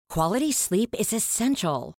Quality sleep is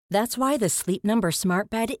essential. That's why the Sleep Number Smart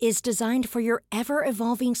Bed is designed for your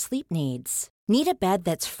ever-evolving sleep needs. Need a bed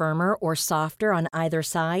that's firmer or softer on either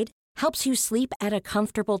side? Helps you sleep at a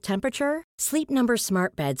comfortable temperature? Sleep Number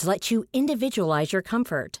Smart Beds let you individualize your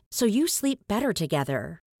comfort, so you sleep better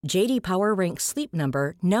together. J.D. Power ranks Sleep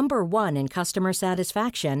Number number 1 in customer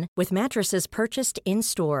satisfaction with mattresses purchased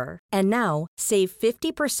in-store. And now, save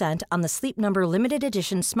 50% on the Sleep Number Limited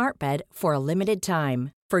Edition Smart Bed for a limited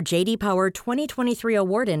time. For J.D. Power 2023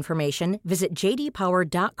 award information, visit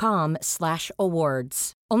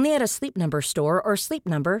jdpower.com/awards. Only at a Sleep Number store or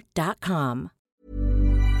sleepnumber.com.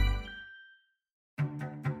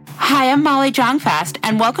 Hi, I'm Molly Jongfast,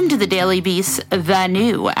 and welcome to the Daily Beast's The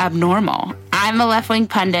New Abnormal. I'm a left-wing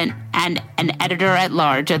pundit and an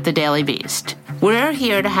editor-at-large at the Daily Beast. We're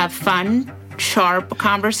here to have fun, sharp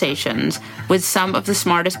conversations with some of the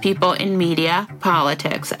smartest people in media,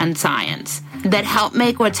 politics, and science that help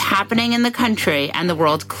make what's happening in the country and the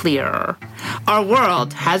world clearer. Our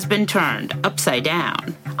world has been turned upside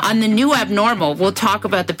down. On The New Abnormal, we'll talk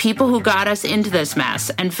about the people who got us into this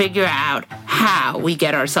mess and figure out how we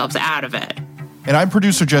get ourselves out of it. And I'm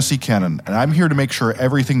producer Jesse Cannon, and I'm here to make sure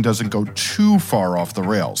everything doesn't go too far off the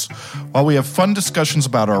rails, while we have fun discussions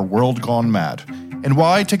about our world gone mad. And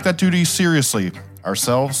while I take that duty seriously,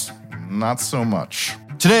 ourselves, not so much.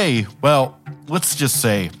 Today, well, let's just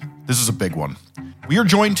say this is a big one. We are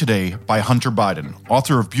joined today by Hunter Biden,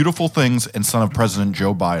 author of Beautiful Things and son of President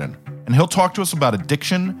Joe Biden. And he'll talk to us about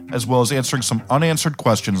addiction, as well as answering some unanswered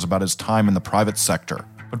questions about his time in the private sector.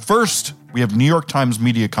 But first, we have New York Times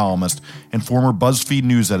media columnist and former BuzzFeed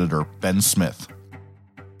news editor, Ben Smith.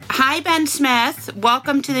 Hi, Ben Smith.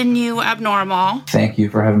 Welcome to The New Abnormal. Thank you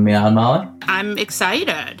for having me on, Molly. I'm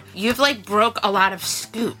excited. You've broke a lot of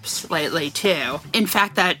scoops lately, too. In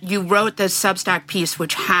fact, that you wrote this Substack piece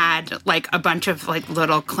which had a bunch of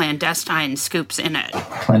little clandestine scoops in it.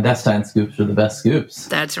 Clandestine scoops are the best scoops.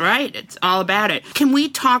 That's right. It's all about it. Can we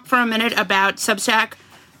talk for a minute about Substack?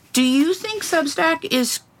 Do you think Substack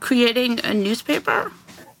is creating a newspaper?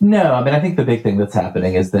 No, I think the big thing that's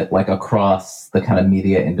happening is that across the kind of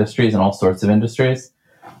media industries and all sorts of industries,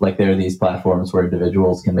 there are these platforms where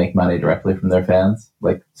individuals can make money directly from their fans.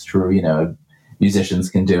 It's true, musicians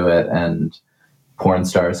can do it and porn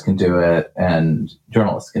stars can do it and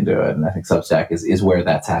journalists can do it. And I think Substack is where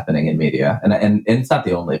that's happening in media. And it's not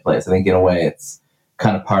the only place. I think in a way it's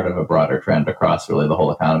kind of part of a broader trend across really the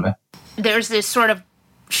whole economy. There's this sort of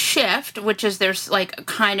shift, which is there's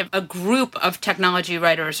kind of a group of technology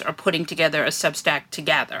writers are putting together a Substack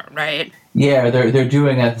together, right? Yeah, they're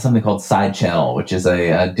doing something called Side Channel, which is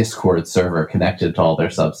a Discord server connected to all their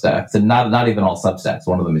Substacks, and not even all Substacks.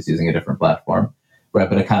 One of them is using a different platform, right?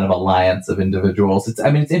 But a kind of alliance of individuals. It's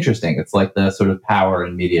interesting. It's like the sort of power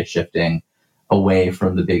in media shifting away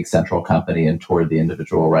from the big central company and toward the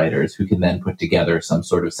individual writers who can then put together some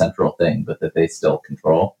sort of central thing, but that they still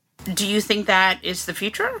control. Do you think that is the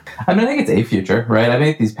future? I think it's a future, right? I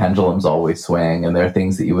think these pendulums always swing, and there are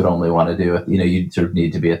things that you would only want to do. You'd sort of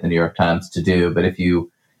need to be at the New York Times to do. But if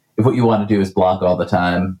what you want to do is blog all the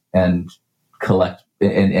time and collect,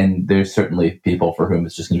 and there's certainly people for whom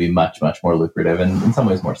it's just going to be much, much more lucrative and in some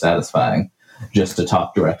ways more satisfying just to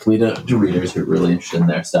talk directly to readers who are really interested in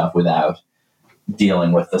their stuff without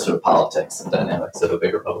dealing with the sort of politics and dynamics of a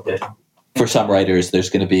bigger publication. For some writers,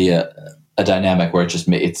 there's going to be a dynamic where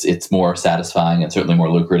it's more satisfying and certainly more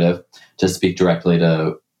lucrative to speak directly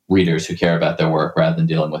to readers who care about their work rather than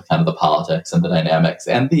dealing with kind of the politics and the dynamics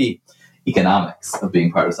and the economics of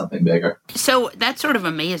being part of something bigger. So that's sort of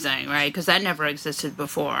amazing, right? Because that never existed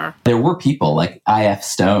before. There were people like I.F.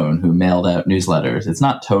 Stone who mailed out newsletters. It's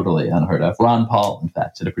not totally unheard of. Ron Paul, in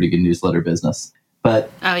fact, had a pretty good newsletter business. But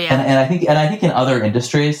oh yeah, and I think in other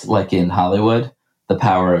industries, like in Hollywood, the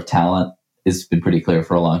power of talent has been pretty clear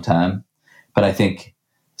for a long time. But I think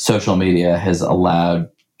social media has allowed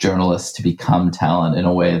journalists to become talent in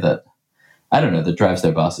a way that, that drives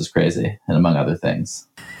their bosses crazy, and among other things.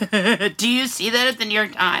 Do you see that at the New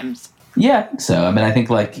York Times? Yeah, I think so. I think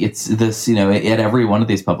it's this, at every one of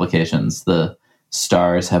these publications, the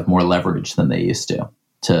stars have more leverage than they used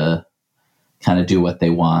to kind of do what they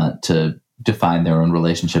want, to define their own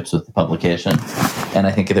relationships with the publication. And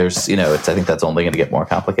I think there's, I think that's only going to get more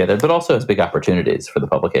complicated, but also has big opportunities for the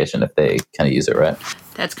publication if they kind of use it right.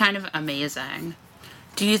 That's kind of amazing.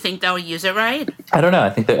 Do you think they'll use it right? I don't know. I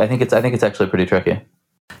think it's actually pretty tricky.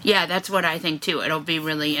 Yeah, that's what I think too. It'll be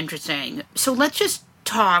really interesting. So let's just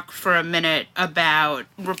talk for a minute about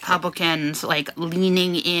Republicans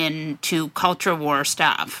leaning into culture war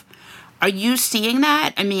stuff. Are you seeing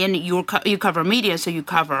that? I mean, you cover media, so you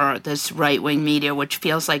cover this right-wing media, which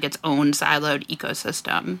feels like its own siloed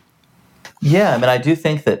ecosystem. Yeah, I mean, I do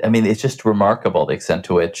think that, I mean, it's just remarkable the extent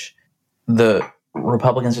to which the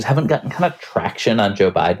Republicans just haven't gotten kind of traction on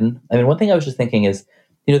Joe Biden. I mean, one thing I was just thinking is,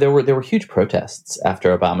 there were huge protests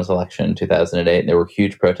after Obama's election in 2008, and there were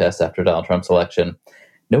huge protests after Donald Trump's election.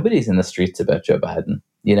 Nobody's in the streets about Joe Biden.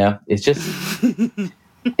 It's just,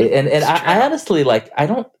 I honestly,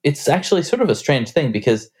 it's actually sort of a strange thing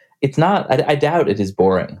because it's not, I doubt it is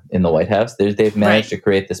boring in the White House. They've managed to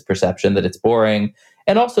create this perception that it's boring.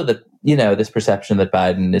 And also that, this perception that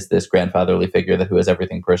Biden is this grandfatherly figure who has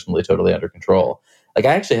everything personally totally under control. I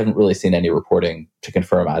actually haven't really seen any reporting to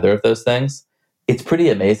confirm either of those things. It's pretty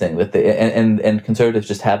amazing that and conservatives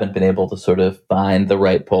just haven't been able to sort of find the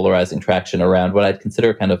right polarizing traction around what I'd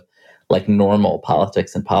consider kind of like normal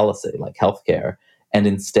politics and policy, like healthcare. And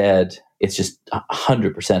instead, it's just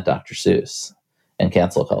 100% Dr. Seuss and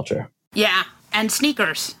cancel culture. Yeah. And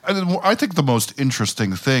sneakers. I think the most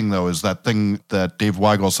interesting thing, though, is that thing that Dave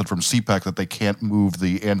Weigel said from CPAC that they can't move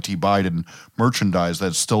the anti-Biden merchandise.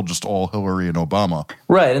 That's still just all Hillary and Obama.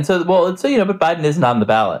 Right. And so, but Biden isn't on the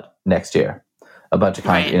ballot next year. A bunch of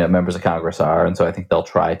members of Congress are. And so I think they'll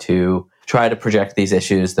try to project these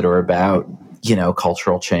issues that are about,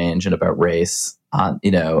 cultural change and about race on,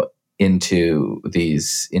 into the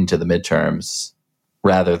midterms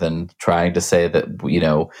rather than trying to say that,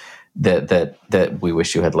 that we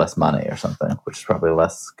wish you had less money or something, which is probably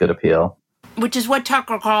less good appeal. Which is what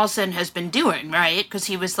Tucker Carlson has been doing, right? Because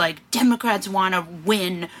he was like, Democrats want to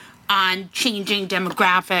win on changing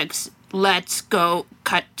demographics. Let's go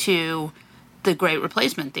cut to the Great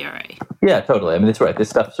Replacement theory. Yeah, totally. I mean, it's right.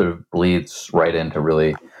 This stuff sort of bleeds right into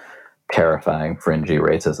really terrifying, fringy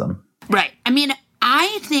racism. Right. I mean,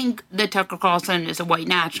 I think that Tucker Carlson is a white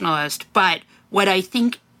nationalist, but what I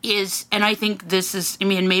think is, and I think this is, I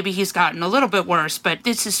mean, maybe he's gotten a little bit worse, but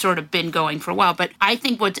this has sort of been going for a while. But I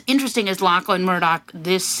think what's interesting is Lachlan Murdoch,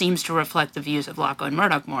 this seems to reflect the views of Lachlan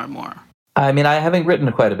Murdoch more and more. I mean, having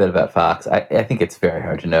written quite a bit about Fox, I think it's very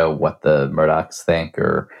hard to know what the Murdochs think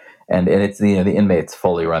and it's, the inmates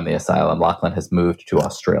fully run the asylum. Lachlan has moved to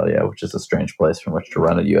Australia, which is a strange place from which to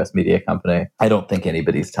run a U.S. media company. I don't think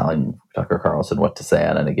anybody's telling Tucker Carlson what to say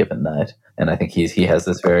on any given night. And I think he has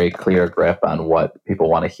this very clear grip on what people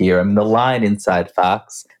want to hear. I mean, the line inside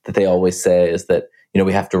Fox that they always say is that,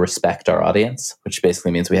 we have to respect our audience, which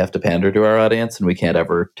basically means we have to pander to our audience and we can't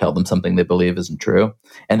ever tell them something they believe isn't true.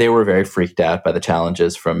 And they were very freaked out by the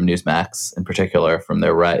challenges from Newsmax, in particular, from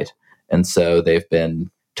their right. And so they've been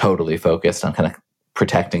totally focused on kind of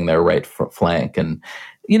protecting their right flank. And,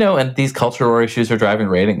 and these cultural issues are driving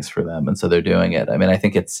ratings for them. And so they're doing it. I mean,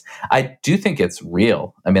 I do think it's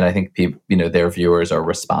real. I mean, I think people, their viewers are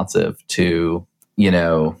responsive to,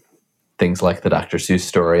 things like the Dr. Seuss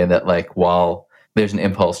story, and that while there's an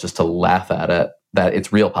impulse just to laugh at it, that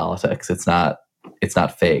it's real politics. It's not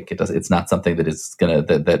fake. It's not something that is going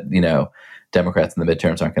to, that Democrats in the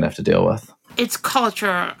midterms aren't going to have to deal with. It's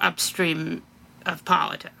culture upstream of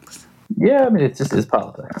politics. Yeah, I mean, it just is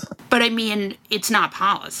politics. But I mean, it's not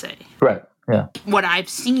policy. Right, yeah. What I've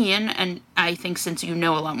seen, and I think since you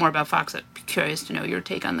know a lot more about Fox, I'd be curious to know your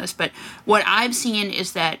take on this, but what I've seen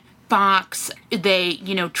is that Fox, they,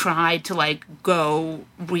 tried to go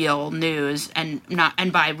real news, and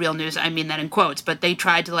by real news, I mean that in quotes, but they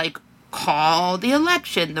tried to call the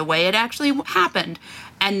election the way it actually happened,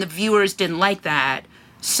 and the viewers didn't like that.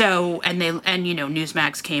 So,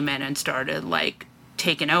 Newsmax came in and started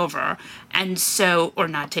taking over. And so, or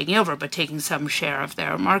not taking over, but taking some share of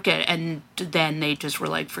their market. And then they just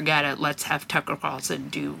were forget it. Let's have Tucker Carlson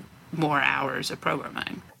do more hours of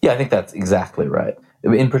programming. Yeah, I think that's exactly right.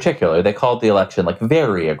 In particular, they called the election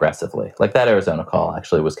very aggressively. That Arizona call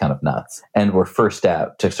actually was kind of nuts, and were first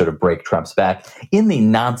out to sort of break Trump's back in the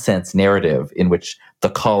nonsense narrative in which the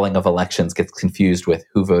calling of elections gets confused with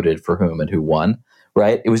who voted for whom and who won.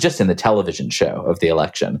 Right? It was just in the television show of the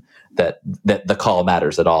election that the call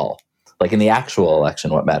matters at all. In the actual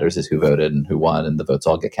election, what matters is who voted and who won, and the votes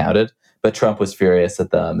all get counted. But Trump was furious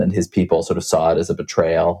at them, and his people sort of saw it as a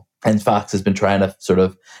betrayal. And Fox has been trying to sort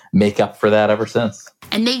of make up for that ever since.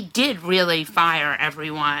 And they did really fire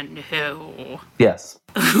everyone who... Yes.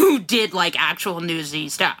 Who did actual newsy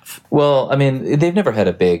stuff. Well, I mean, they've never had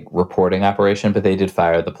a big reporting operation, but they did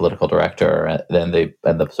fire the political director and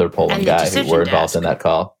the sort of polling guy who were involved in that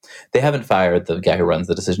call. They haven't fired the guy who runs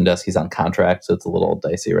the decision desk. He's on contract, so it's a little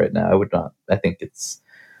dicey right now. I don't know. I think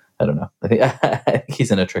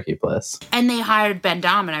he's in a tricky place. And they hired Ben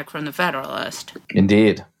Dominic from the Federalist.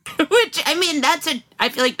 Indeed. Which, I mean, I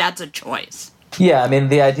feel like that's a choice. Yeah, I mean,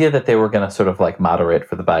 the idea that they were going to sort of like moderate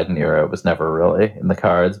for the Biden era was never really in the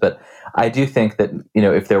cards. But I do think that,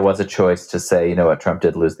 if there was a choice to say, what, Trump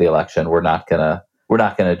did lose the election, we're not going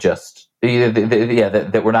to just,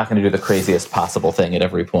 that we're not going to do the craziest possible thing at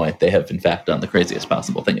every point. They have, in fact, done the craziest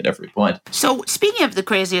possible thing at every point. So speaking of the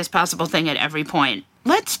craziest possible thing at every point,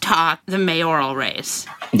 let's talk the mayoral race.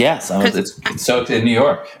 Yes, it's so in New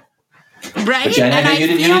York. Right? Which I know you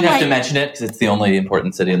didn't have to mention it because it's the only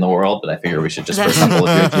important city in the world, but I figure we should just for a couple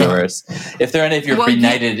of your viewers. If there are any of your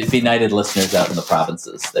benighted listeners out in the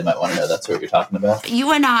provinces, they might want to know that's what you're talking about.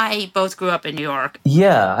 You and I both grew up in New York.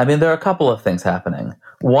 Yeah, I mean, there are a couple of things happening.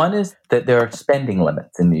 One is that there are spending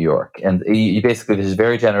limits in New York, and you basically, there's a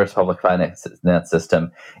very generous public finance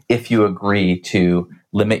system if you agree to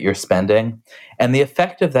limit your spending. And the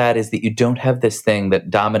effect of that is that you don't have this thing that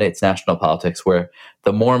dominates national politics where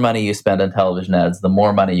the more money you spend on television ads, the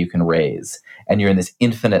more money you can raise. And you're in this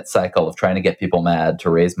infinite cycle of trying to get people mad to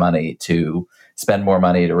raise money, to spend more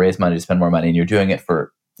money, to raise money, to spend more money. And you're doing it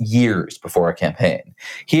for years before a campaign.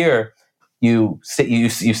 Here, you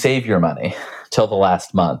save your money till the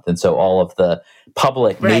last month. And so all of the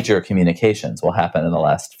public major communications will happen in the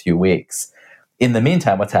last few weeks. In the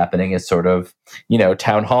meantime, what's happening is sort of,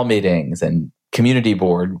 town hall meetings and community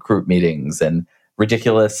board group meetings and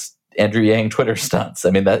ridiculous Andrew Yang Twitter stunts. I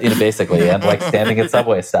mean, that, basically, and like standing at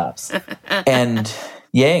subway stops. And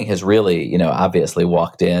Yang has really, obviously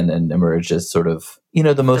walked in and emerged as sort of,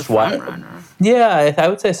 the most wide. Yeah, I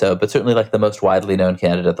would say so, but certainly like the most widely known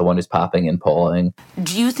candidate, the one who's popping in polling.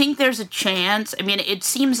 Do you think there's a chance? I mean, it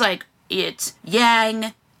seems like it's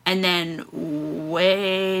Yang, and then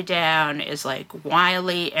way down is like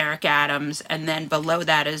Wiley, Eric Adams, and then below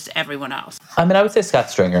that is everyone else. I mean, I would say Scott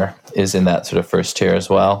Stringer is in that sort of first tier as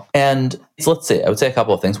well. And so let's see, I would say a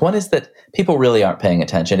couple of things. One is that people really aren't paying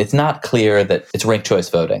attention. It's not clear that it's ranked choice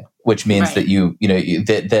voting, which means that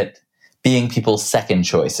that being people's second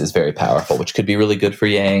choice is very powerful, which could be really good for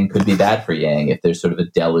Yang, could be bad for Yang if there's sort of a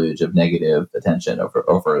deluge of negative attention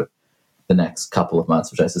over the next couple of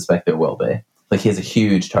months, which I suspect there will be. Like, he has a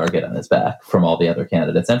huge target on his back from all the other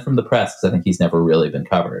candidates and from the press, because I think he's never really been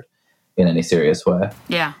covered in any serious way.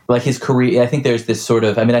 Yeah. Like his career, I think there's this sort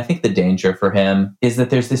of, I think the danger for him is that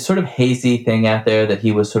there's this sort of hazy thing out there that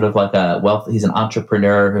he was sort of like he's an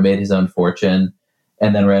entrepreneur who made his own fortune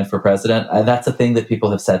and then ran for president. That's a thing that people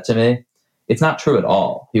have said to me. It's not true at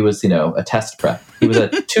all. He was, a test prep. He was a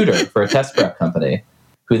tutor for a test prep company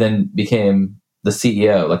who then became the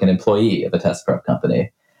CEO, like an employee of a test prep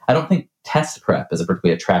company. I don't think test prep is a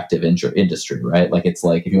particularly attractive industry, right? Like, it's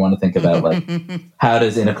like, if you want to think about like how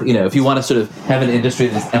does, if you want to sort of have an industry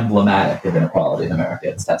that's emblematic of inequality in America,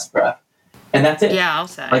 it's test prep. And that's it. Yeah, I'll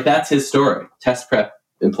say. Like, that's his story. Test prep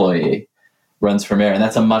employee runs for mayor. And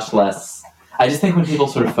that's a much less, I just think when people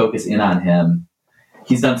sort of focus in on him,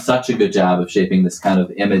 he's done such a good job of shaping this kind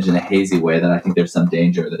of image in a hazy way that I think there's some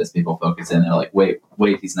danger that as people focus in, they're like, wait,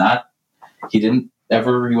 he's not, he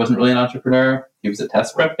wasn't really an entrepreneur. He was a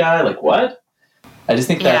test prep guy. Like, what? I just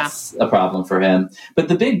think that's a problem for him. But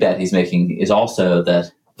the big bet he's making is also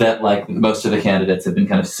that like most of the candidates have been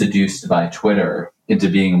kind of seduced by Twitter into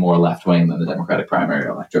being more left-wing than the Democratic primary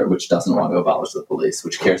electorate, which doesn't want to abolish the police,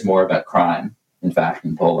 which cares more about crime, in fact,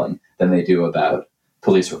 in polling, than they do about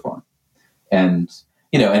police reform. And,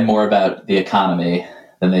 and more about the economy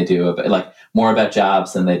than they do about, like, more about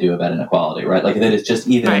jobs than they do about inequality, right? Like, that it's just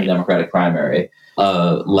even in the Democratic primary,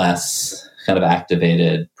 less kind of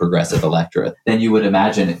activated progressive electorate than you would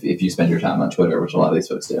imagine if you spend your time on Twitter, which a lot of these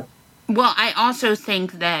folks do. Well, I also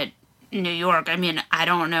think that New York, I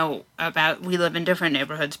don't know about, we live in different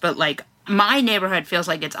neighborhoods, but like my neighborhood feels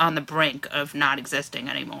like it's on the brink of not existing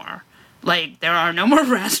anymore. Like, there are no more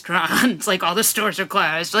restaurants, like all the stores are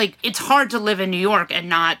closed. Like, it's hard to live in New York and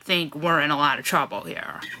not think we're in a lot of trouble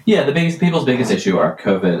here. Yeah, people's biggest issue are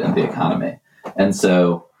COVID and the economy. And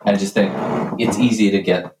so I just think it's easy to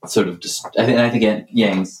get sort of just, I think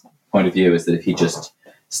Yang's point of view is that if he just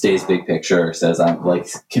stays big picture, says, I'm like,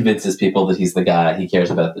 convinces people that he's the guy, he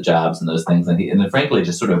cares about the jobs and those things. And then frankly,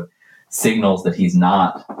 just sort of signals that he's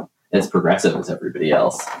not as progressive as everybody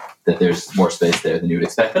else, that there's more space there than you would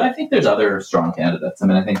expect. But I think there's other strong candidates.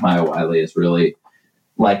 I think Maya Wiley is really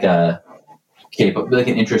like an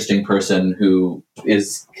interesting person who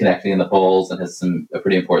is connecting in the polls and has a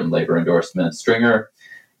pretty important labor endorsement. Stringer,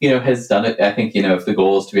 has done it. I think, if the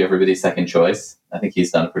goal is to be everybody's second choice, I think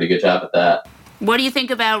he's done a pretty good job at that. What do you think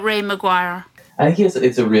about Ray McGuire? I think he's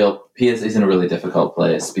in a really difficult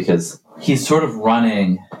place because he's sort of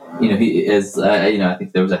running, he is, I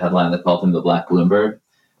think there was a headline that called him the Black Bloomberg.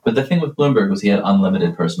 But the thing with Bloomberg was he had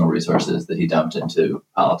unlimited personal resources that he dumped into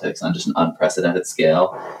politics on just an unprecedented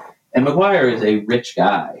scale. And McGuire is a rich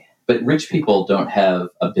guy, but rich people don't have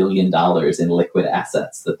 $1 billion in liquid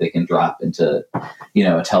assets that they can drop into,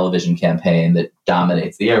 a television campaign that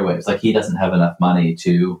dominates the airwaves. Like, he doesn't have enough money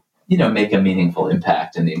to, make a meaningful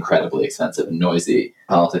impact in the incredibly expensive and noisy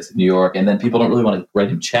politics of New York. And then people don't really want to write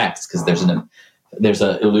him checks because there's an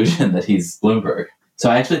illusion that he's Bloomberg. So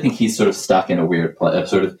I actually think he's sort of stuck in a weird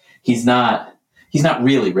place. He's not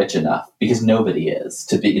really rich enough because nobody is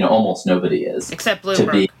to be, almost nobody is except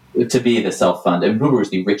Bloomberg. To be the self-funded. Bloomberg was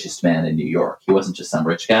the richest man in New York. He wasn't just some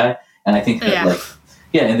rich guy. And I think that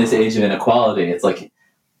in this age of inequality, it's like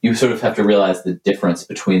you sort of have to realize the difference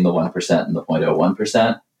between the 1% and the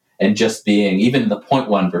 0.01%. And just being even the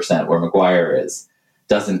 0.1% where McGuire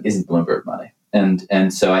isn't Bloomberg money.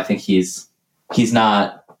 And so I think he's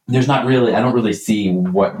not, there's not really, I don't really see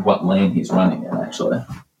what lane he's running in, actually.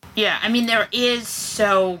 Yeah, I mean, there is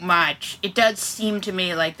so much. It does seem to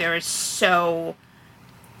me like there are just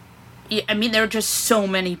so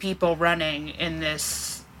many people running in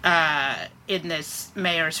this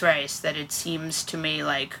mayor's race that it seems to me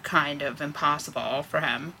like kind of impossible for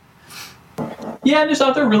him. Yeah, and there's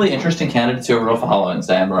other really interesting candidates who are real followings.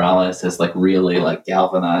 Diane Morales has really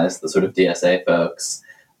galvanized the sort of DSA folks.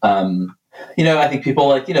 I think people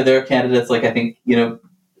there are candidates I think,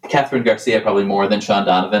 Catherine Garcia probably more than Sean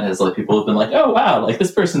Donovan has people who've been oh wow,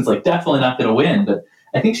 this person's definitely not going to win, but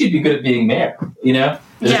I think she'd be good at being mayor.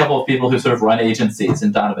 There's a couple of people who sort of run agencies,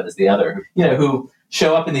 and Donovan is the other, who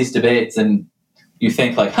show up in these debates and you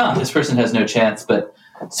think this person has no chance, but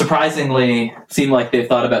surprisingly seem like they've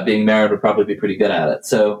thought about being mayor, would probably be pretty good at it.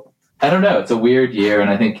 So I don't know. It's a weird year.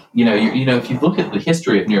 And I think, if you look at the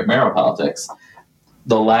history of New York mayoral politics,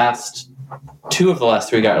 two of the last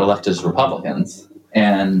three got elected as Republicans.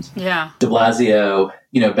 And de Blasio,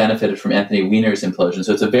 benefited from Anthony Weiner's implosion.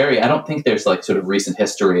 So it's I don't think there's sort of recent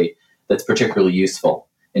history that's particularly useful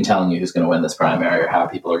in telling you who's going to win this primary or how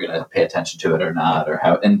people are going to pay attention to it or not,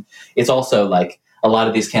 and it's also a lot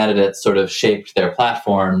of these candidates sort of shaped their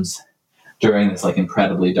platforms during this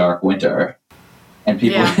incredibly dark winter. And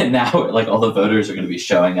people now, all the voters are going to be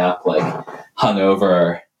showing up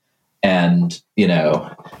hungover and,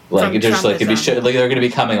 they're going to be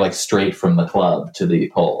coming straight from the club to the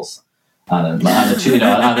polls on a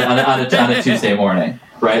Tuesday morning,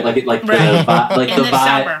 right? The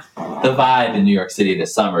vibe in New York City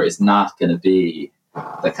this summer is not going to be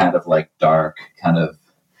the kind of dark kind of.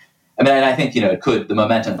 I mean, I think the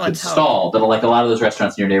momentum could stall, but a lot of those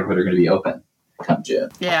restaurants in your neighborhood are going to be open come June.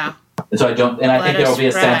 Yeah. And so I think there will be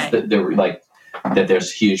a sense that that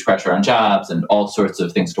there's huge pressure on jobs and all sorts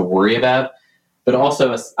of things to worry about, but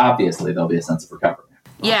also obviously there'll be a sense of recovery.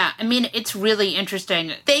 Yeah, I mean, it's really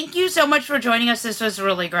interesting. Thank you so much for joining us. This was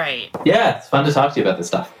really great. Yeah, it's fun to talk to you about this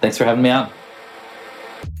stuff. Thanks for having me on.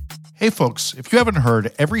 Hey folks, if you haven't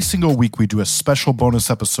heard, every single week we do a special bonus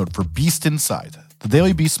episode for Beast Inside, the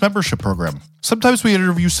Daily Beast membership program. Sometimes we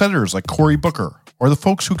interview senators like Cory Booker, or the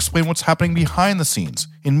folks who explain what's happening behind the scenes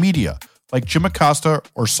in media, like Jim Acosta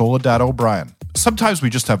or Soledad O'Brien. Sometimes we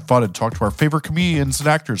just have fun and talk to our favorite comedians and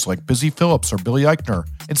actors like Busy Phillips or Billy Eichner.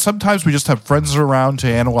 And sometimes we just have friends around to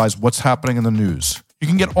analyze what's happening in the news. You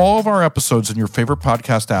can get all of our episodes in your favorite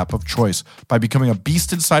podcast app of choice by becoming a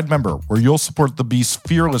Beast Inside member, where you'll support the Beast's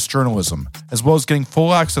fearless journalism, as well as getting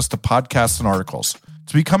full access to podcasts and articles.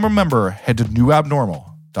 To become a member, head to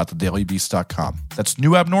newabnormal.thedailybeast.com. That's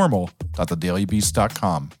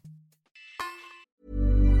newabnormal.thedailybeast.com.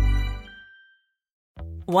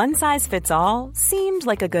 One size fits all seemed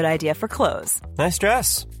like a good idea for clothes. Nice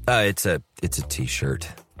dress. It's a t-shirt.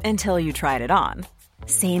 Until you tried it on.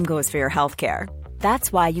 Same goes for your healthcare.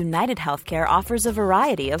 That's why United Healthcare offers a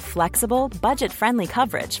variety of flexible, budget-friendly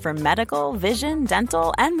coverage for medical, vision,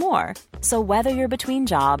 dental, and more. So whether you're between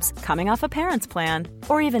jobs, coming off a parent's plan,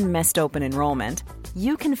 or even missed open enrollment,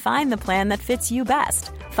 you can find the plan that fits you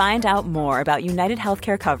best. Find out more about United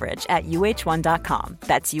Healthcare coverage at uh1.com.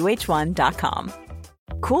 That's uh1.com.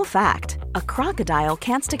 Cool fact, a crocodile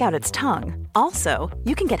can't stick out its tongue. Also,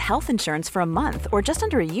 you can get health insurance for a month or just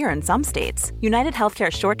under a year in some states. United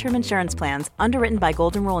Healthcare short-term insurance plans, underwritten by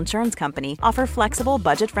Golden Rule Insurance Company, offer flexible,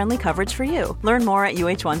 budget-friendly coverage for you. Learn more at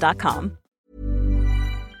uh1.com.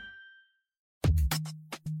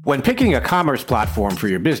 When picking a commerce platform for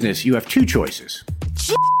your business, you have two choices.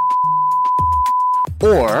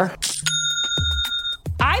 Or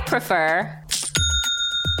I prefer.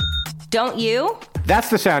 Don't you?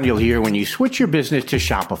 That's the sound you'll hear when you switch your business to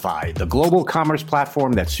Shopify, the global commerce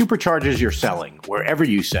platform that supercharges your selling wherever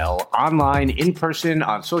you sell, online, in person,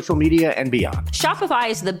 on social media, and beyond. Shopify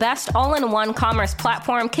is the best all-in-one commerce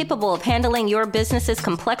platform capable of handling your business's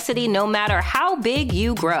complexity no matter how big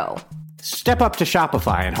you grow. Step up to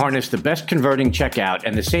Shopify and harness the best converting checkout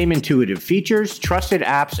and the same intuitive features, trusted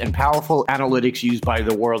apps, and powerful analytics used by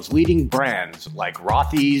the world's leading brands like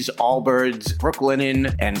Rothy's, Allbirds,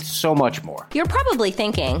 Brooklinen, and so much more. You're probably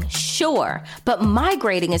thinking, sure, but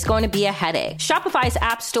migrating is going to be a headache. Shopify's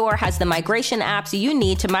App Store has the migration apps you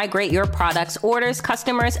need to migrate your products, orders,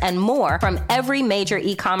 customers, and more from every major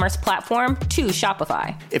e-commerce platform to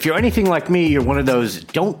Shopify. If you're anything like me, you're one of those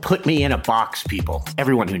don't put me in a box people.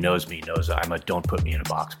 Everyone who knows me knows I'm a don't put me in a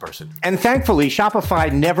box person. And thankfully,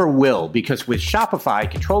 Shopify never will, because with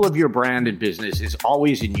Shopify, control of your brand and business is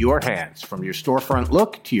always in your hands, from your storefront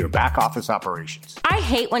look to your back office operations. I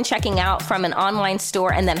hate when checking out from an online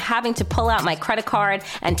store and then having to pull out my credit card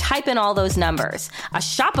and type in all those numbers. A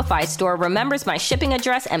Shopify store remembers my shipping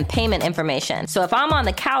address and payment information. So if I'm on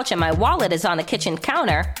the couch and my wallet is on the kitchen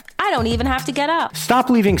counter, I don't even have to get up.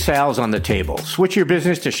 Stop leaving sales on the table. Switch your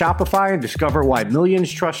business to Shopify and discover why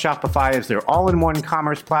millions trust Shopify as their all-in-one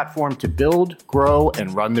commerce platform to build, grow,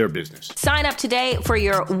 and run their business. Sign up today for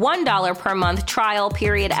your $1 per month trial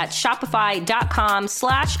period at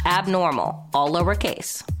shopify.com/abnormal, all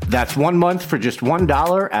lowercase. That's 1 month for just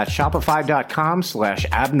 $1 at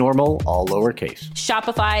shopify.com/abnormal, all lowercase.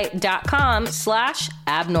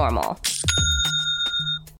 Shopify.com/abnormal.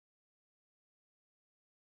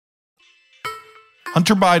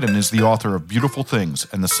 Hunter Biden is the author of Beautiful Things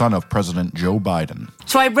and the son of President Joe Biden.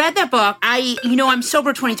 So I read that book. I'm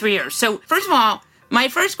sober 23 years. So first of all, my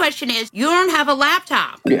first question is, you don't have a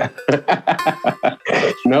laptop. Yeah.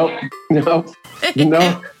 No.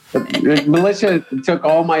 Melissa took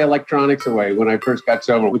all my electronics away when I first got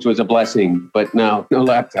sober, which was a blessing, but no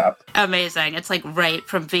laptop. Amazing. It's like right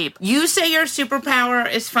from Veep. You say your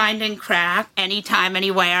superpower is finding crack anytime,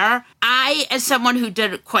 anywhere. I, as someone who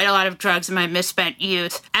did quite a lot of drugs in my misspent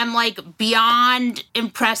youth, am like beyond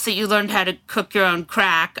impressed that you learned how to cook your own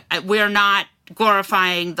crack. We're not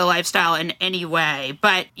glorifying the lifestyle in any way,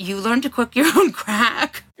 but you learned to cook your own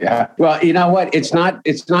crack. Yeah. Well, you know what? It's not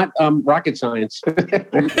rocket science.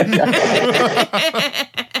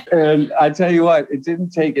 And I tell you what, it didn't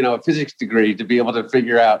take, a physics degree to be able to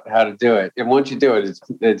figure out how to do it. And once you do it,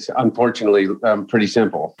 it's unfortunately pretty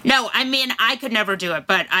simple. No, I mean, I could never do it,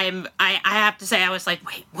 but I have to say, I was like,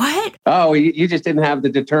 wait, what? Oh, you just didn't have the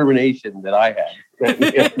determination that I had.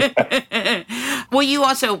 Well, you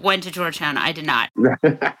also went to Georgetown. I did not.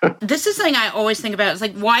 This is something I always think about. It's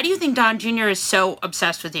like, why do you think Don Jr. is so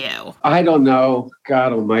obsessed with you? I don't know.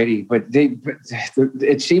 God almighty. But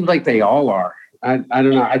it seems like they all are. I don't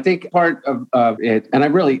know. I think part of it, and I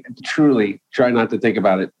really, truly try not to think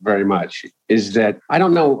about it very much, is that I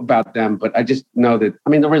don't know about them, but I just know that,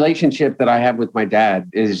 the relationship that I have with my dad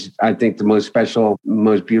is, I think, the most special,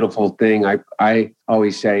 most beautiful thing. I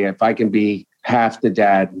always say, if I can be half the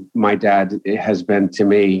dad my dad has been to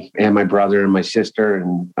me and my brother and my sister,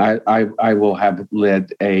 and I will have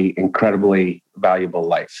led a incredibly valuable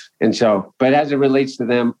life. And so, but as it relates to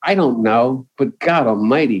them, I don't know, but God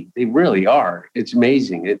almighty, they really are. It's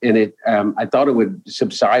amazing. I thought it would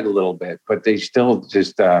subside a little bit, but they still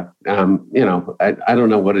just, I don't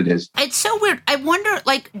know what it is. It's so weird. I wonder,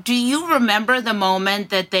 do you remember the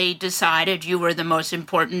moment that they decided you were the most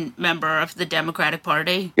important member of the Democratic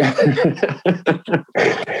Party?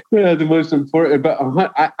 Yeah, the most important, but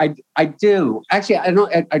I do. Actually, I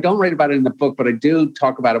don't write about it in the book, but I do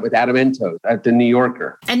talk about it with Adam Entos at the New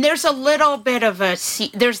Yorker. And there's a little bit of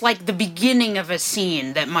there's like the beginning of a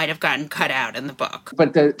scene that might have gotten cut out in the book.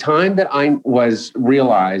 But the time that I was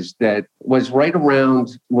realized that was right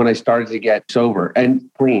around when I started to get sober and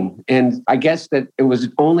clean. And I guess that it was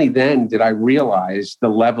only then did I realize the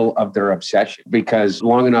level of their obsession, because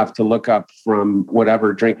long enough to look up from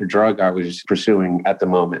whatever drink or drug I was pursuing at the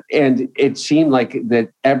moment. And it seemed like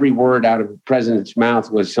that every word out of the president's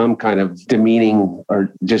mouth was some kind of demeaning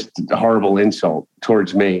or just horrible insult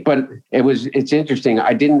towards me. But it's interesting.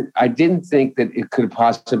 I didn't think that it could have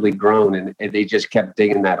possibly grown, and they just kept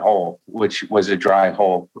digging that hole, which was a dry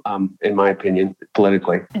hole, in my opinion,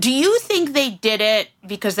 politically. Do you think they did it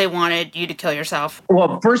because they wanted you to kill yourself?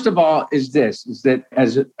 Well, first of all, is that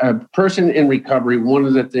as a person in recovery, one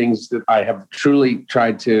of the things that I have truly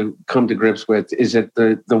tried to come to grips with is that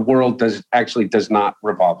the world does not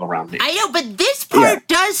revolve around me. I know, but this part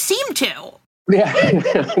does seem to. Yeah, I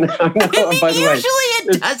know. By the way, usually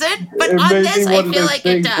it doesn't, but on this, I feel like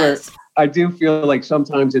it does. I do feel like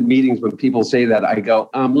sometimes in meetings when people say that, I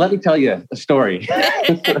go, let me tell you a story.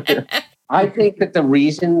 I think that the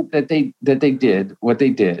reason that they did what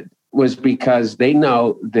they did was because they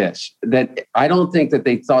know this, that I don't think that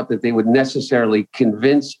they thought that they would necessarily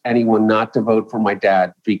convince anyone not to vote for my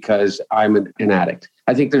dad because I'm an addict.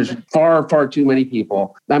 I think there's far, far too many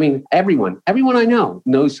people. I mean, everyone I know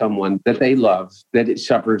knows someone that they love that it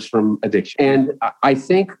suffers from addiction. And I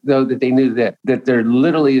think, though, that they knew that there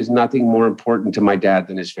literally is nothing more important to my dad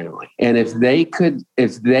than his family. And if they could,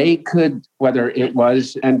 whether it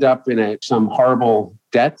was end up in some horrible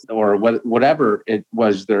death or whatever it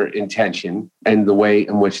was their intention and the way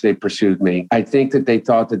in which they pursued me, I think that they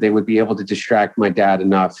thought that they would be able to distract my dad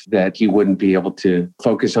enough that he wouldn't be able to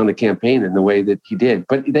focus on the campaign in the way that he did.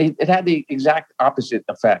 But it had the exact opposite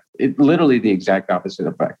effect. It literally the exact opposite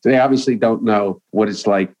effect. They obviously don't know what it's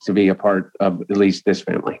like to be a part of at least this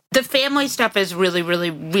family. The family stuff is really,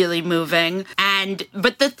 really, really moving.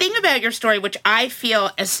 But the thing about your story, which I feel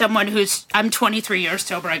as someone I'm 23 years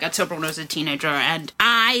sober, I got sober when I was a teenager, and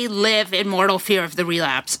I live in mortal fear of the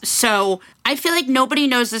relapse. So I feel like nobody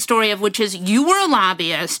knows the story of which is you were a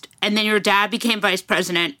lobbyist and then your dad became vice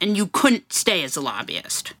president and you couldn't stay as a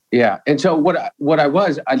lobbyist. Yeah. And so what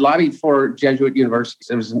I lobbied for Jesuit universities.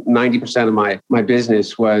 It was 90% of my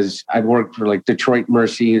business was I worked for like Detroit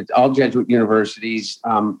Mercy, all Jesuit universities,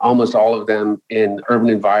 almost all of them in urban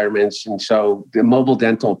environments. And so the mobile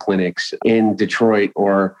dental clinics in Detroit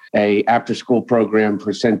or a after school program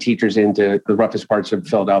for send teachers into the roughest parts of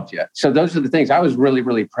Philadelphia. So those are the things I was really,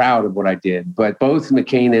 really proud of what I did. But both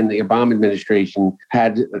McCain and the Obama administration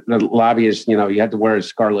had the lobbyists, you had to wear a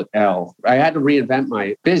scarlet L. I had to reinvent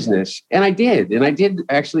my business. And I did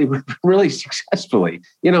actually really successfully.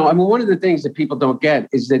 One of the things that people don't get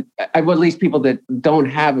is that, at least people that don't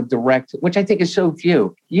have a direct, which I think is so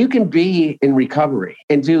few, you can be in recovery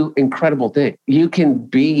and do incredible things. You can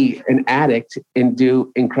be an addict and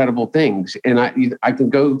do incredible things. And I can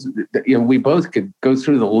go, we both could go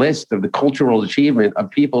through the list of the cultural achievement of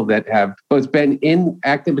people that have both been in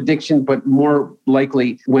active addiction, but more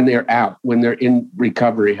likely when they're out, when they're in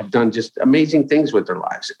recovery, have done just amazing things with their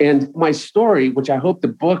lives. And my story, which I hope the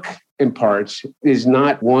book in parts, is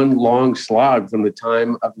not one long slog from the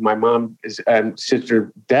time of my mom's and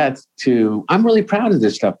sister's death to, I'm really proud of the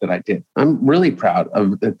stuff that I did. I'm really proud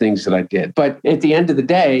of the things that I did. But at the end of the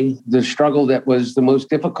day, the struggle that was the most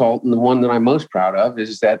difficult and the one that I'm most proud of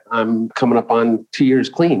is that I'm coming up on 2 years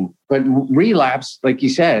clean. But relapse, like you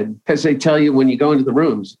said, as they tell you when you go into the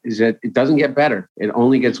rooms, is that it doesn't get better. It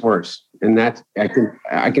only gets worse. And that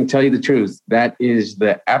I can tell you the truth. That is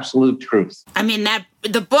the absolute truth. I mean,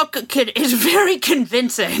 the book is very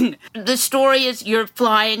convincing. The story is you're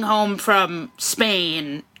flying home from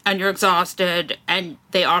Spain and you're exhausted and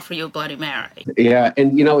they offer you a Bloody Mary. Yeah.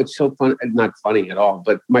 And, it's so fun, not funny at all,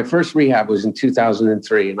 but my first rehab was in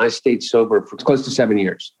 2003 and I stayed sober for close to 7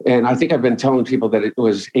 years. And I think I've been telling people that it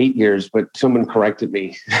was 8 years, but someone corrected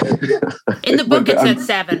me. In the book, it said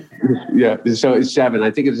 7. Yeah. So it's 7. I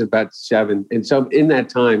think it's about 7. And so in that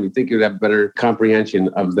time, you think you'd have better comprehension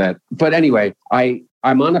of that. But anyway,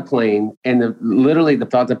 I'm on a plane and literally the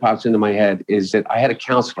thought that pops into my head is that I had a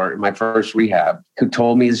counselor in my first rehab who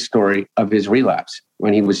told me the story of his relapse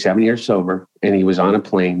when he was 7 years sober and he was on a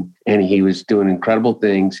plane and he was doing incredible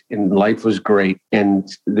things and life was great. And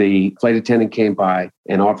the flight attendant came by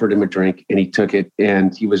and offered him a drink and he took it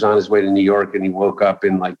and he was on his way to New York and he woke up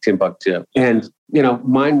in like Timbuktu. And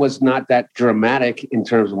mine was not that dramatic in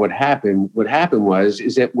terms of what happened. What happened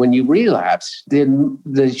is that when you relapse,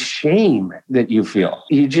 the shame that you feel,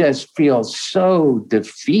 you just feel so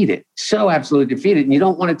defeated, so absolutely defeated. And you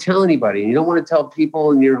don't want to tell anybody. And you don't want to tell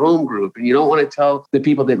people in your home group. And you don't want to tell the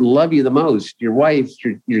people that love you the most, your wife,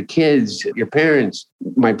 your kids, your parents,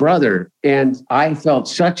 my brother. And I felt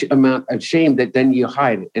such amount of shame that then you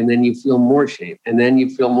hide it and then you feel more shame and then you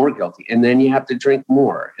feel more guilty and then you have to drink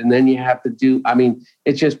more and then you have to do,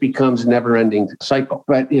 it just becomes a never ending cycle.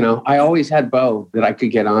 But, I always had Bo that I could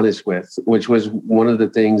get honest with, which was one of the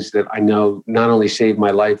things that I know not only saved my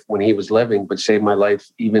life when he was living, but saved my life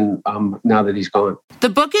even now that he's gone. The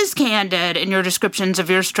book is candid in your descriptions of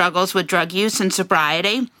your struggles with drug use and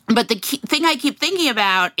sobriety. But the key thing I keep thinking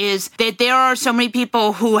about is that there are so many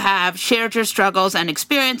people who have shared your struggles and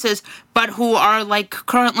experiences, but who are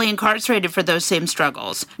currently incarcerated for those same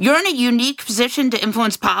struggles. You're in a unique position to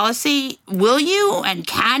influence policy. Will you and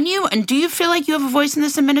can you? And do you feel like you have a voice in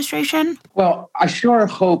this administration? Well, I sure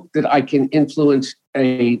hope that I can influence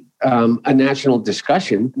a national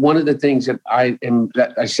discussion. One of the things that I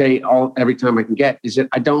say every time I can get is that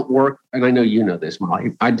I don't work, and I know you know this,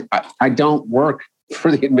 Molly. I don't work for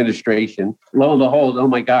the administration. Lo and behold, oh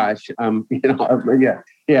my gosh,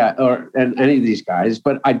 and any of these guys,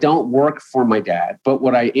 but I don't work for my dad. But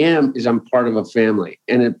what I am is I'm part of a family,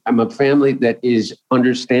 and I'm a family that is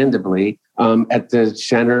understandably at the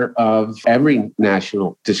center of every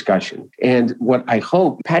national discussion. And what I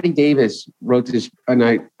hope, Patty Davis wrote this, and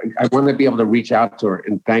I want to be able to reach out to her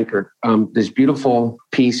and thank her. This beautiful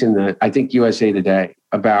piece in I think USA Today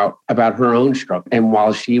about her own struggle and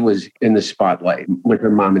while she was in the spotlight with her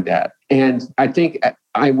mom and dad. And I think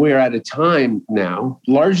we're at a time now,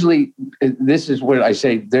 largely, this is what I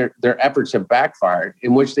say, their efforts have backfired,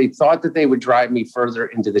 in which they thought that they would drive me further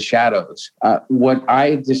into the shadows. What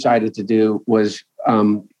I decided to do was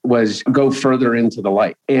go further into the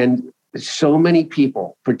light. And so many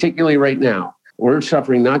people, particularly right now, we're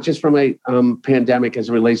suffering not just from a pandemic as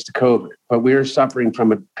it relates to COVID, but we're suffering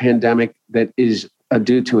from a pandemic that is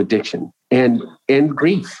due to addiction and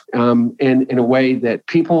grief, and in a way that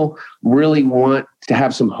people really want to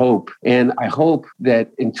have some hope. And I hope that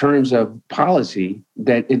in terms of policy,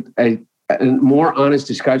 that a more honest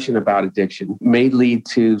discussion about addiction may lead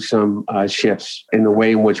to some shifts in the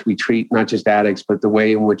way in which we treat not just addicts, but the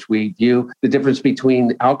way in which we view the difference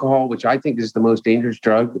between alcohol, which I think is the most dangerous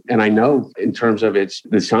drug. And I know in terms of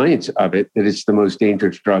the science of it, that it's the most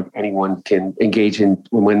dangerous drug anyone can engage in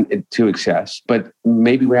when to excess. But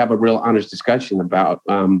maybe we have a real honest discussion about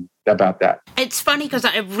that. It's funny because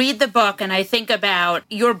I read the book and I think about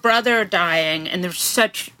your brother dying, and there's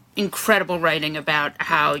such incredible writing about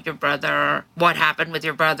what happened with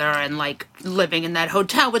your brother and like living in that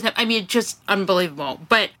hotel with him. I mean, just unbelievable.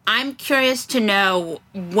 But I'm curious to know,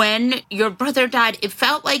 when your brother died, it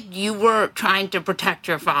felt like you were trying to protect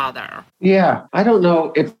your father. Yeah. I don't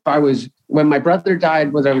know if I was, when my brother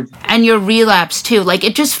died, and your relapse too. Like,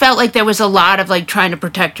 it just felt like there was a lot of like trying to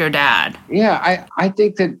protect your dad. Yeah, I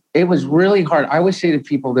think that it was really hard. I always say to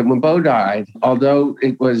people that when Bo died, although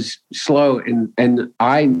it was slow and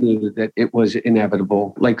I knew that it was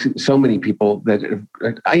inevitable, like so many people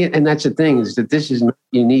and that's the thing, is that this is not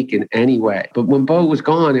unique in any way. But when Bo was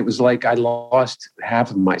gone, it was like I lost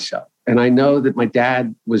half of myself. And I know that my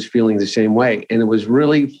dad was feeling the same way. And it was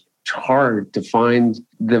really hard to find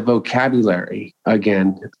the vocabulary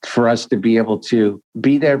again for us to be able to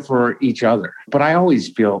be there for each other. But I always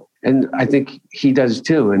feel, and I think he does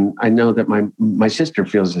too, and I know that my sister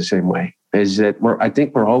feels the same way, is that I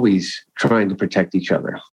think we're always trying to protect each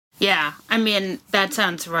other. Yeah, I mean, that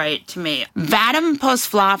sounds right to me. Vadim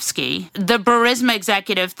Poslavsky, the Burisma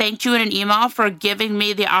executive, thanked you in an email for giving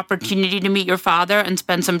me the opportunity to meet your father and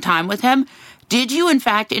spend some time with him. Did you, in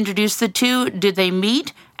fact, introduce the two? Did they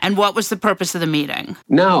meet? And what was the purpose of the meeting?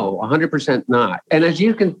 No, 100% not. And as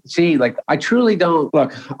you can see, like, I truly don't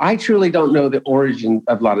know the origin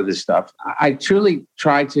of a lot of this stuff. I truly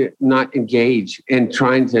try to not engage in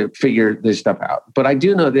trying to figure this stuff out. But I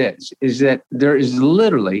do know this, is that there is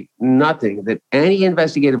literally nothing that any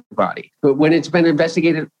investigative body, but when it's been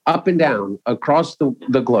investigated up and down across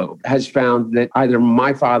the globe, has found that either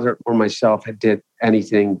my father or myself had did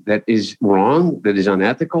anything that is wrong, that is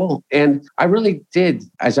unethical. And I really did,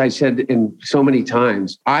 as I said in so many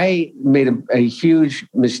times, I made a huge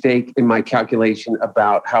mistake in my calculation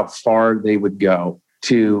about how far they would go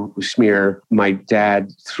to smear my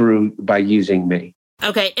dad through by using me.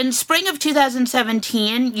 Okay, in spring of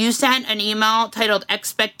 2017, you sent an email titled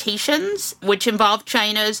Expectations, which involved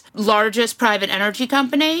China's largest private energy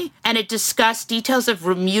company, and it discussed details of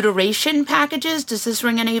remuneration packages. Does this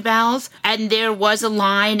ring any bells? And there was a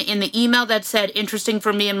line in the email that said, interesting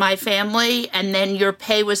for me and my family, and then your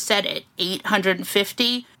pay was set at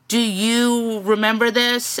 $850. Do you remember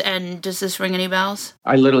this? And does this ring any bells?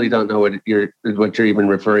 I literally don't know what you're even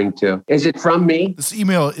referring to. Is it from me? This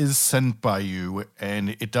email is sent by you, and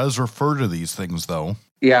it does refer to these things, though.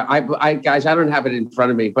 Yeah, I guys, I don't have it in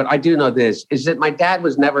front of me, but I do know this, is that my dad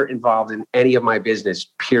was never involved in any of my business,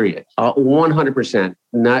 period. 100%.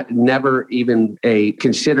 Never even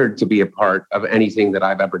considered to be a part of anything that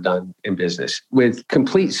I've ever done in business, with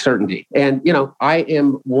complete certainty. And, I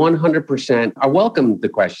am 100%, I welcome the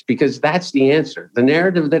question, because that's the answer. The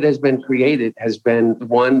narrative that has been created has been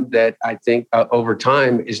one that I think over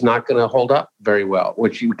time is not going to hold up very well.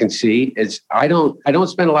 What you can see is, I don't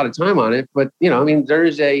spend a lot of time on it, but, there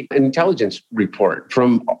is an intelligence report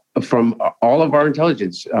from all of our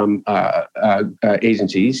intelligence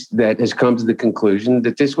agencies that has come to the conclusion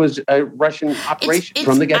that this was a Russian operation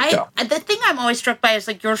from the get-go. The thing I'm always struck by is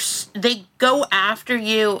like they go after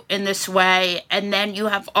you in this way, and then you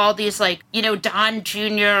have all these Don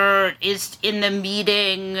Jr. is in the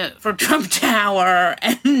meeting for Trump Tower,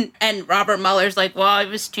 and Robert Mueller's like, well, I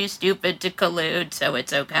was too stupid to collude, so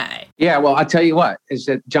it's okay. Yeah, well, I'll tell you what, is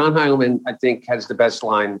that John Heilemann, I think, has the best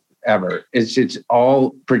line ever. It's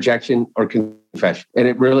all projection or confession. And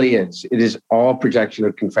it really is. It is all projection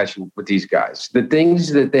or confession with these guys. The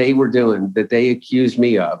things that they were doing, that they accused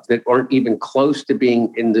me of, that aren't even close to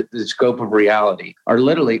being in the scope of reality, are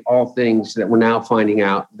literally all things that we're now finding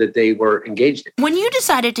out that they were engaged in. When you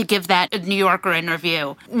decided to give that New Yorker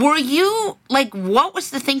interview, were you like, what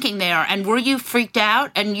was the thinking there? And were you freaked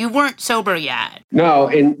out? And you weren't sober yet? No,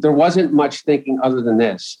 and there wasn't much thinking other than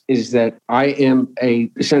this, is that I am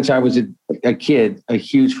since I was a kid, a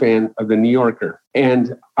huge fan of the New Yorker.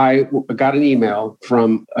 And I got an email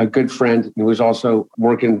from a good friend who was also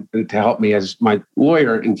working to help me as my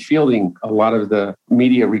lawyer in fielding a lot of the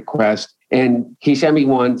media requests. And he sent me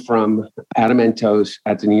one from Adam Entos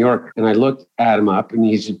at the New Yorker. And I looked Adam up, and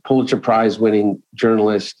he's a Pulitzer Prize winning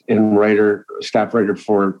journalist and writer, staff writer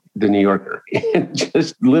for the New Yorker. And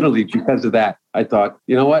just literally because of that, I thought,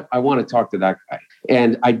 you know what? I want to talk to that guy.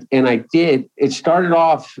 And I did. It started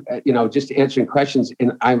off, just answering questions,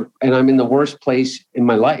 and I'm in the worst place in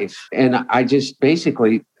my life. And I just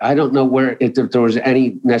basically, I don't know if there was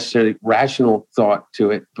any necessarily rational thought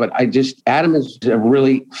to it, but Adam is a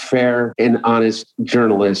really fair and honest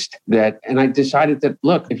journalist and I decided that,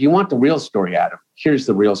 look, if you want the real story, Adam, here's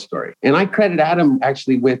the real story. And I credit Adam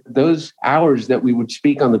actually with those hours that we would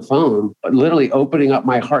speak on the phone, literally opening up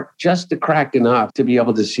my heart just to crack enough to be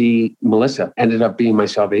able to see Melissa. Ended up being my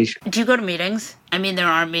salvation. Do you go to meetings? I mean, there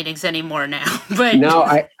aren't meetings anymore now, but no,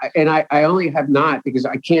 I only have not, because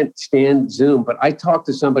I can't stand Zoom, but I talk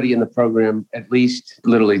to somebody in the program at least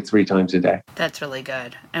literally 3 times a day. That's really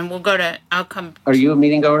good. And I'll come. Are you a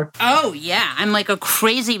meeting goer? Oh yeah. I'm like a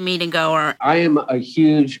crazy meeting goer. I am a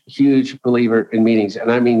huge, huge believer in meetings.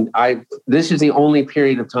 And I mean, this is the only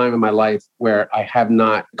period of time in my life where I have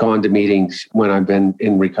not gone to meetings when I've been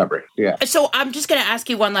in recovery. Yeah. So I'm just going to ask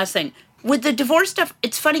you one last thing. With the divorce stuff,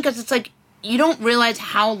 it's funny because it's like, you don't realize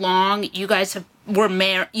how long you guys were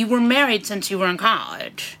married. You were married since you were in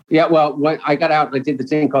college. Yeah, well, when I got out, I did the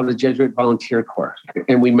thing called the Jesuit Volunteer Corps,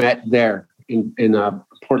 and we met there in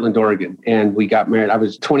Portland, Oregon, and we got married. I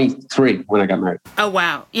was 23 when I got married. Oh,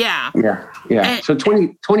 wow. Yeah. Yeah. So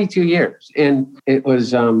 22 years, and it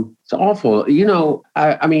was it's awful.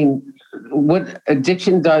 I mean, what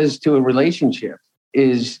addiction does to a relationship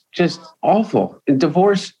is just awful, and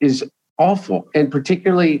divorce is awful, and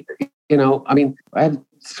particularly. I have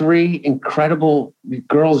 3 incredible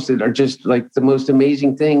girls that are just like the most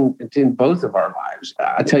amazing thing in both of our lives.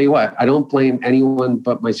 I tell you what, I don't blame anyone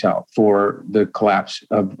but myself for the collapse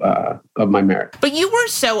of my marriage. But you were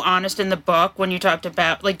so honest in the book when you talked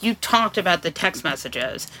about the text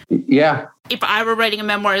messages. Yeah. If I were writing a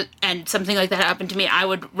memoir and something like that happened to me, I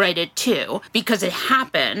would write it too, because it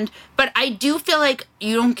happened. But I do feel like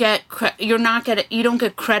you don't get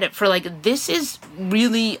credit for, like, this is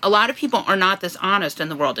really, a lot of people are not this honest in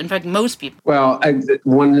the world. In fact, most people. Well,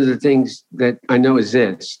 one of the things that I know is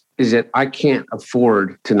that I can't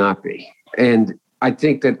afford to not be. And I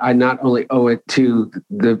think that I not only owe it to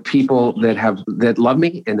the people that love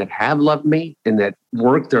me and that have loved me and that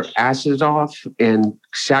worked their asses off and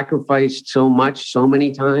sacrificed so much, so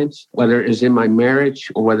many times, whether it was in my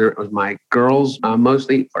marriage or whether it was my girls,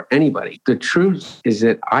 mostly, or anybody. The truth is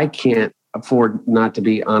that I can't afford not to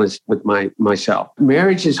be honest with myself.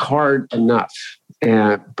 Marriage is hard enough.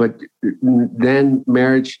 But then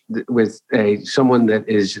marriage with someone that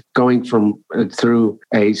is going through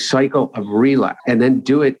a cycle of relapse and then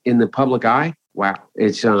do it in the public eye. Wow,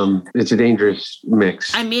 it's a dangerous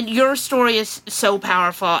mix. I mean, your story is so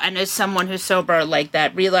powerful, and as someone who's sober, like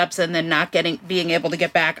that relapse and then not being able to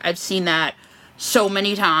get back, I've seen that so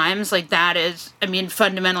many times. Like, that is, I mean,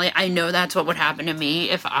 fundamentally, I know that's what would happen to me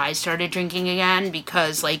if I started drinking again,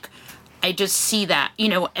 because, like, I just see that,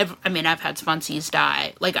 I've had sponsees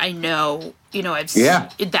die. Like, I know,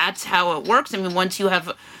 that's how it works. I mean, once you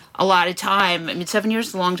have a lot of time, 7 years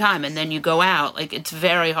is a long time, and then you go out, like, it's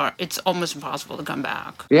very hard. It's almost impossible to come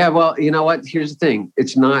back. Yeah, well, you know what? Here's the thing.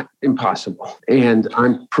 It's not impossible. And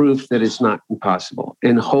I'm proof that it's not impossible.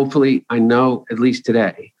 And hopefully, I know, at least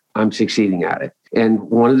today, I'm succeeding at it. And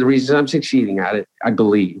one of the reasons I'm succeeding at it, I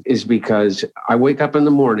believe, is because I wake up in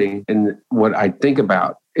the morning and what I think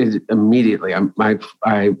about is immediately,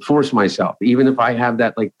 I force myself, even if I have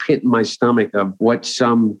that like pit in my stomach of what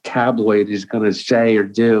some tabloid is going to say or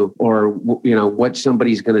do, or, what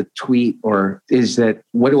somebody's going to tweet, or is that,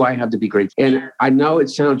 what do I have to be grateful? And I know it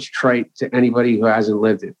sounds trite to anybody who hasn't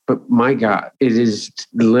lived it, but my God, it is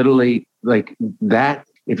literally like that.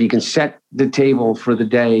 If you can set the table for the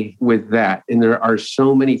day with that, and there are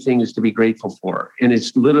so many things to be grateful for. And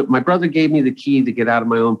it's my brother gave me the key to get out of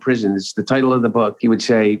my own prison. It's the title of the book. He would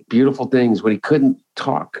say beautiful things when he couldn't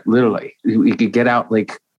talk, literally. He could get out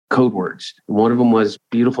like code words. One of them was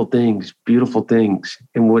beautiful things.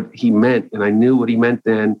 And what he meant, and I knew what he meant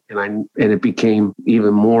then, and it became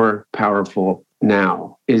even more powerful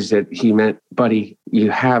now, is that he meant, buddy, you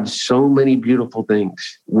have so many beautiful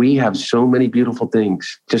things. We have so many beautiful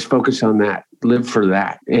things. Just focus on that. Live for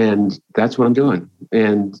that. And that's what I'm doing.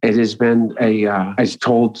 And it has been I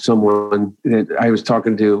told someone that I was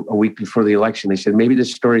talking to a week before the election. They said, maybe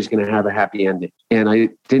this story is going to have a happy ending. And I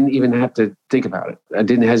didn't even have to think about it. I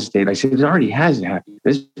didn't hesitate. I said, it already has a happy.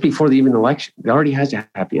 This is before even the election. It already has a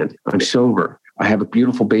happy ending. I'm sober. I have a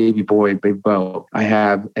beautiful baby boy, Big Bo.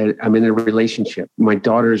 I'm in a relationship. My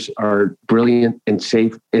daughters are brilliant and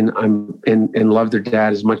safe, and and love their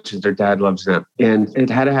dad as much as their dad loves them. And it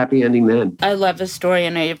had a happy ending then. I love the story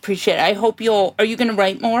and I appreciate it. I hope are you going to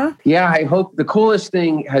write more? Yeah, I hope. The coolest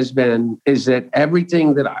thing is that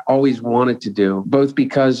everything that I always wanted to do, both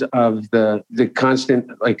because of the constant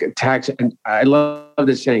attacks, and I love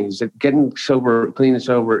this saying, is that getting sober, clean and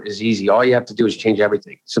sober is easy. All you have to do is change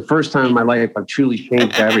everything. It's the first time in my life I've truly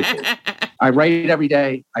changed everything. I write every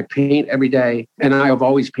day. I paint every day. And I have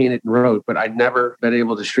always painted and wrote, but I've never been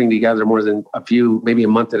able to string together more than maybe a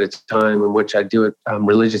month at a time, in which I do it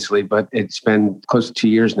religiously. But it's been close to 2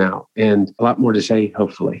 years now, and a lot more to say,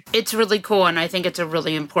 hopefully. It's really cool, and I think it's a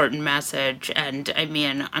really important message. And I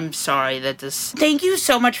mean, I'm sorry that Thank you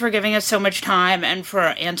so much for giving us so much time and for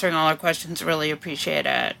answering all our questions. Really appreciate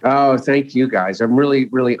it. Oh, thank you, guys. I'm really,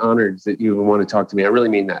 really honored that you want to talk to me. I really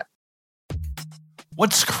mean that.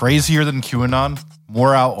 What's crazier than QAnon?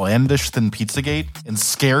 More outlandish than Pizzagate? And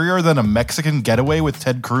scarier than a Mexican getaway with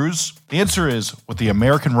Ted Cruz? The answer is what the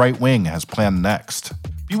American right wing has planned next.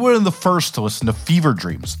 Be one of the first to listen to Fever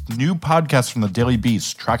Dreams, the new podcast from the Daily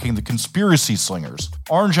Beast tracking the conspiracy slingers,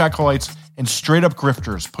 orange acolytes, and straight-up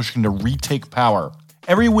grifters pushing to retake power.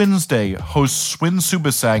 Every Wednesday, hosts Swin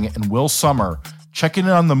Subasang and Will Sommer check in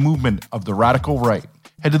on the movement of the radical right.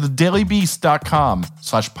 Head to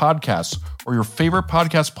thedailybeast.com/podcasts or your favorite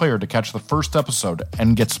podcast player to catch the first episode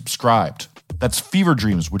and get subscribed. That's Fever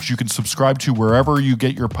Dreams, which you can subscribe to wherever you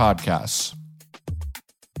get your podcasts.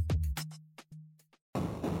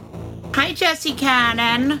 Hi, Jesse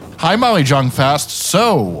Cannon. Hi, Molly Jong-Fast.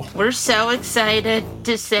 So, we're so excited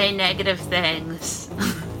to say negative things.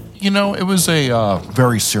 You know, it was a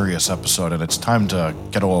very serious episode, and it's time to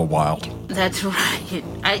get a little wild. That's right.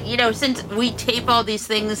 Since we tape all these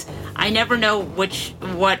things, I never know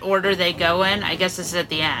what order they go in. I guess it's at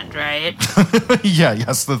the end, right?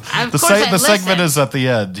 Yes. The segment is at the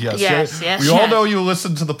end. Yes. We all know you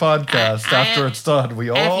listen to the podcast after it's done.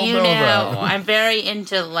 We all know that. I'm very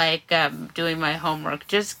into doing my homework.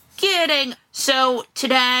 Just kidding. So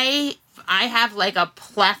today I have a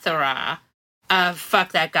plethora of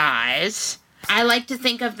fuck that guys. I like to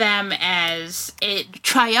think of them as a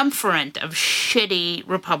triumvirate of shitty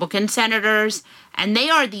Republican senators, and they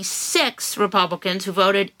are the 6 Republicans who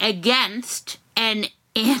voted against an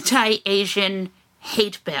anti-Asian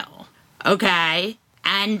hate bill. Okay?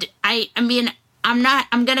 And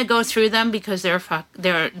I'm gonna go through them because they are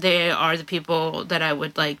the people that I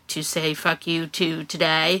would like to say fuck you to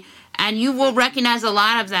today. And you will recognize a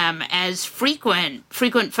lot of them as frequent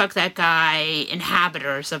fuck that guy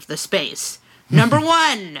inhabitors of the space. Number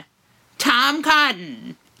 1, Tom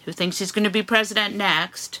Cotton, who thinks he's going to be president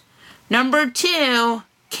next. Number 2,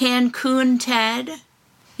 Cancun Ted.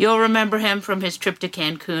 You'll remember him from his trip to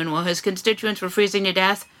Cancun while his constituents were freezing to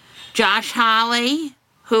death. Josh Hawley,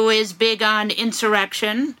 who is big on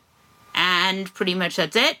insurrection. And pretty much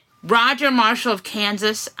that's it. Roger Marshall of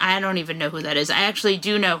Kansas. I don't even know who that is. I actually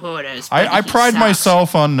do know who it is. I pride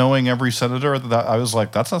myself on knowing every senator. That I was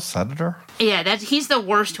like, that's a senator? Yeah, he's the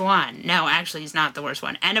worst one. No, actually, he's not the worst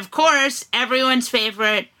one. And of course, everyone's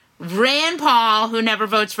favorite, Rand Paul, who never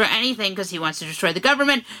votes for anything because he wants to destroy the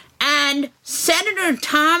government, and Senator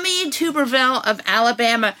Tommy Tuberville of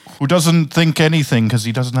Alabama, who doesn't think anything because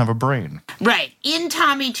he doesn't have a brain. Right. In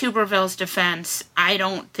Tommy Tuberville's defense, I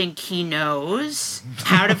don't think he knows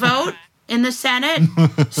how to vote in the Senate.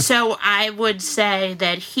 So I would say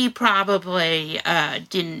that he probably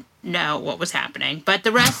didn't know what was happening. But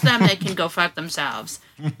the rest of them, they can go fuck themselves.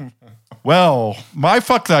 Well, my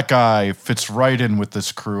fuck that guy fits right in with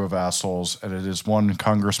this crew of assholes, and it is one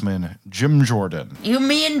Congressman Jim Jordan. You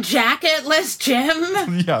mean Jacketless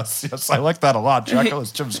Jim? Yes, I like that a lot.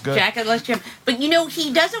 Jacketless Jim's good. Jacketless Jim. But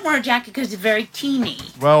he doesn't wear a jacket because he's very teeny.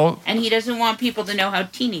 Well, and he doesn't want people to know how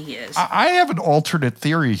teeny he is. I have an alternate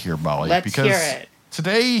theory here, Molly. Let's hear it.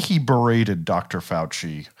 Today he berated Dr.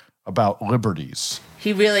 Fauci about liberties.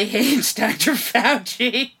 He really hates Dr.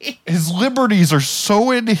 Fauci. His liberties are so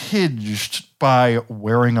unhinged by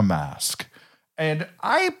wearing a mask. And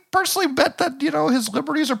I personally bet that, his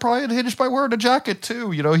liberties are probably unhinged by wearing a jacket too.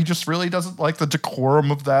 He just really doesn't like the decorum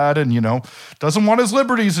of that and, doesn't want his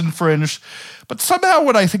liberties infringed. But somehow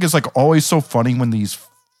what I think is like always so funny when these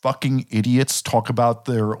fucking idiots talk about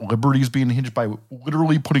their liberties being hinged by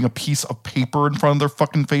literally putting a piece of paper in front of their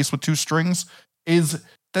fucking face with two strings is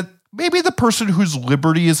that maybe the person whose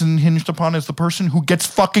liberty is hinged upon is the person who gets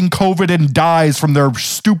fucking COVID and dies from their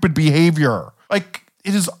stupid behavior. Like,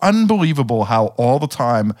 it is unbelievable how all the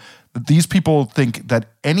time that these people think that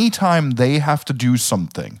anytime they have to do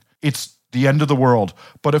something, it's the end of the world.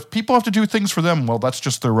 But if people have to do things for them, well, that's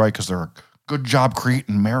just their right because they're a good job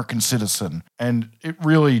creating American citizen. And it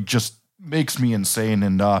really just makes me insane.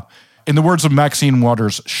 And in the words of Maxine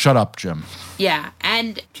Waters, shut up, Jim. Yeah,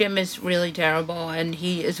 and Jim is really terrible, and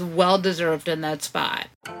he is well-deserved in that spot.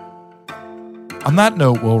 On that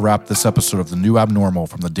note, we'll wrap this episode of The New Abnormal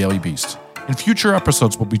from the Daily Beast. In future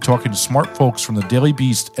episodes, we'll be talking to smart folks from the Daily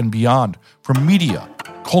Beast and beyond, from media,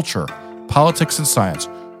 culture, politics, and science,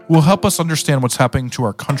 who will help us understand what's happening to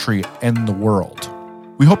our country and the world.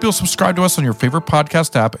 We hope you'll subscribe to us on your favorite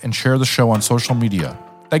podcast app and share the show on social media.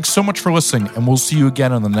 Thanks so much for listening, and we'll see you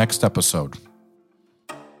again on the next episode.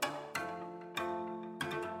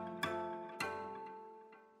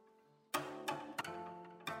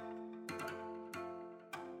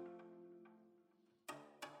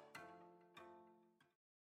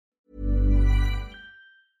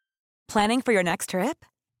 Planning for your next trip?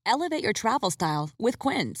 Elevate your travel style with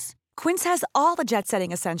Quince. Quince has all the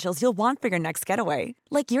jet-setting essentials you'll want for your next getaway,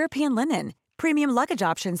 like European linen, premium luggage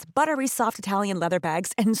options, buttery soft Italian leather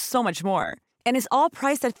bags, and so much more. And is all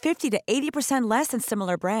priced at 50 to 80% less than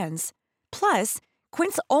similar brands. Plus,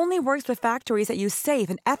 Quince only works with factories that use safe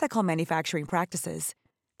and ethical manufacturing practices.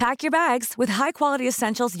 Pack your bags with high-quality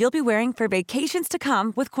essentials you'll be wearing for vacations to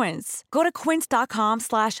come with Quince. Go to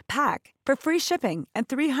quince.com/pack for free shipping and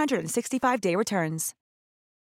 365-day returns.